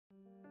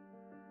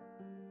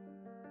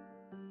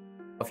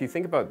If you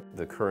think about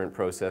the current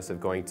process of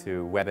going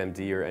to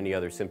WebMD or any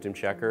other symptom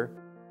checker,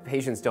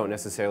 patients don't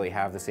necessarily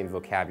have the same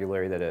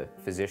vocabulary that a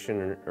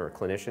physician or a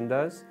clinician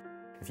does.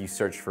 If you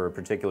search for a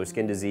particular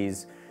skin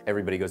disease,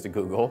 everybody goes to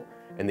Google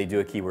and they do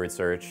a keyword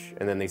search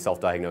and then they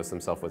self-diagnose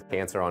themselves with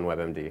cancer on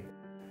WebMD.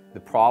 The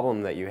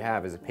problem that you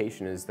have as a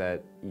patient is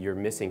that you're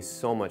missing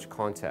so much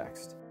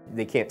context.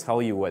 They can't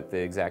tell you what the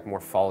exact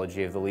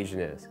morphology of the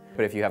lesion is,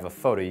 but if you have a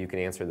photo, you can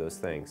answer those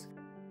things.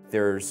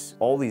 There's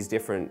all these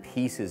different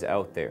pieces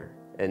out there,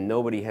 and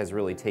nobody has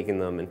really taken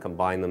them and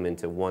combined them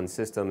into one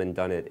system and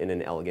done it in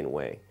an elegant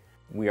way.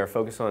 We are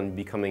focused on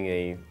becoming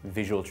a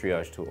visual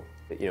triage tool.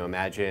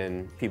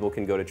 Imagine people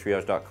can go to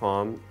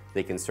triage.com,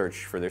 they can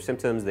search for their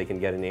symptoms, they can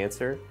get an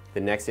answer. The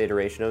next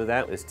iteration of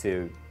that is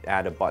to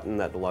add a button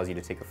that allows you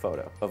to take a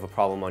photo of a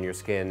problem on your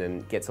skin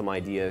and get some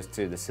ideas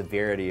to the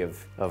severity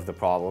of the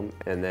problem.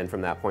 And then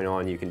from that point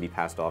on, you can be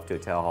passed off to a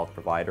telehealth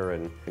provider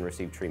and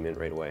receive treatment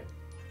right away.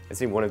 I'd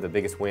say one of the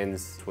biggest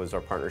wins was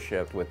our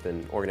partnership with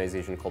an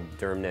organization called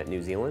DermNet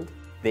New Zealand.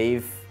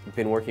 They've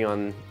been working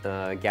on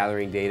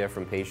gathering data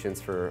from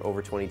patients for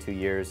over 22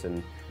 years,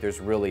 and there's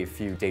really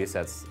few data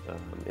sets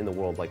in the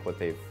world like what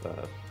they've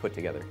put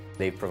together.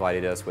 They've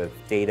provided us with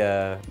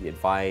data,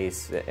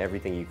 advice,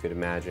 everything you could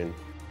imagine.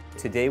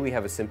 Today we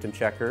have a symptom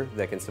checker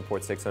that can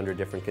support 600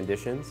 different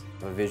conditions,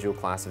 a visual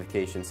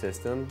classification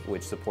system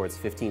which supports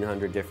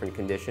 1,500 different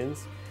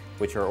conditions,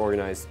 which are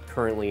organized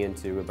currently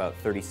into about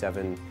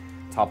 37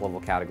 top-level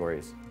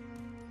categories.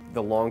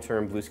 The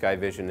long-term blue sky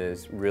vision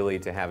is really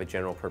to have a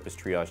general purpose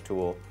triage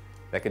tool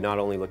that could not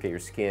only look at your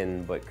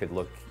skin, but could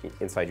look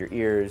inside your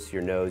ears,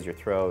 your nose, your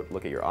throat,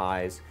 look at your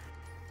eyes,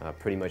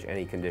 pretty much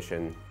any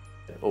condition.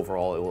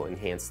 Overall, it will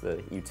enhance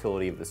the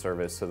utility of the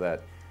service so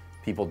that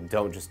people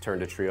don't just turn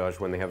to triage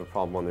when they have a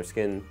problem on their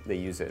skin, they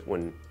use it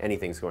when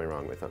anything's going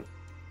wrong with them.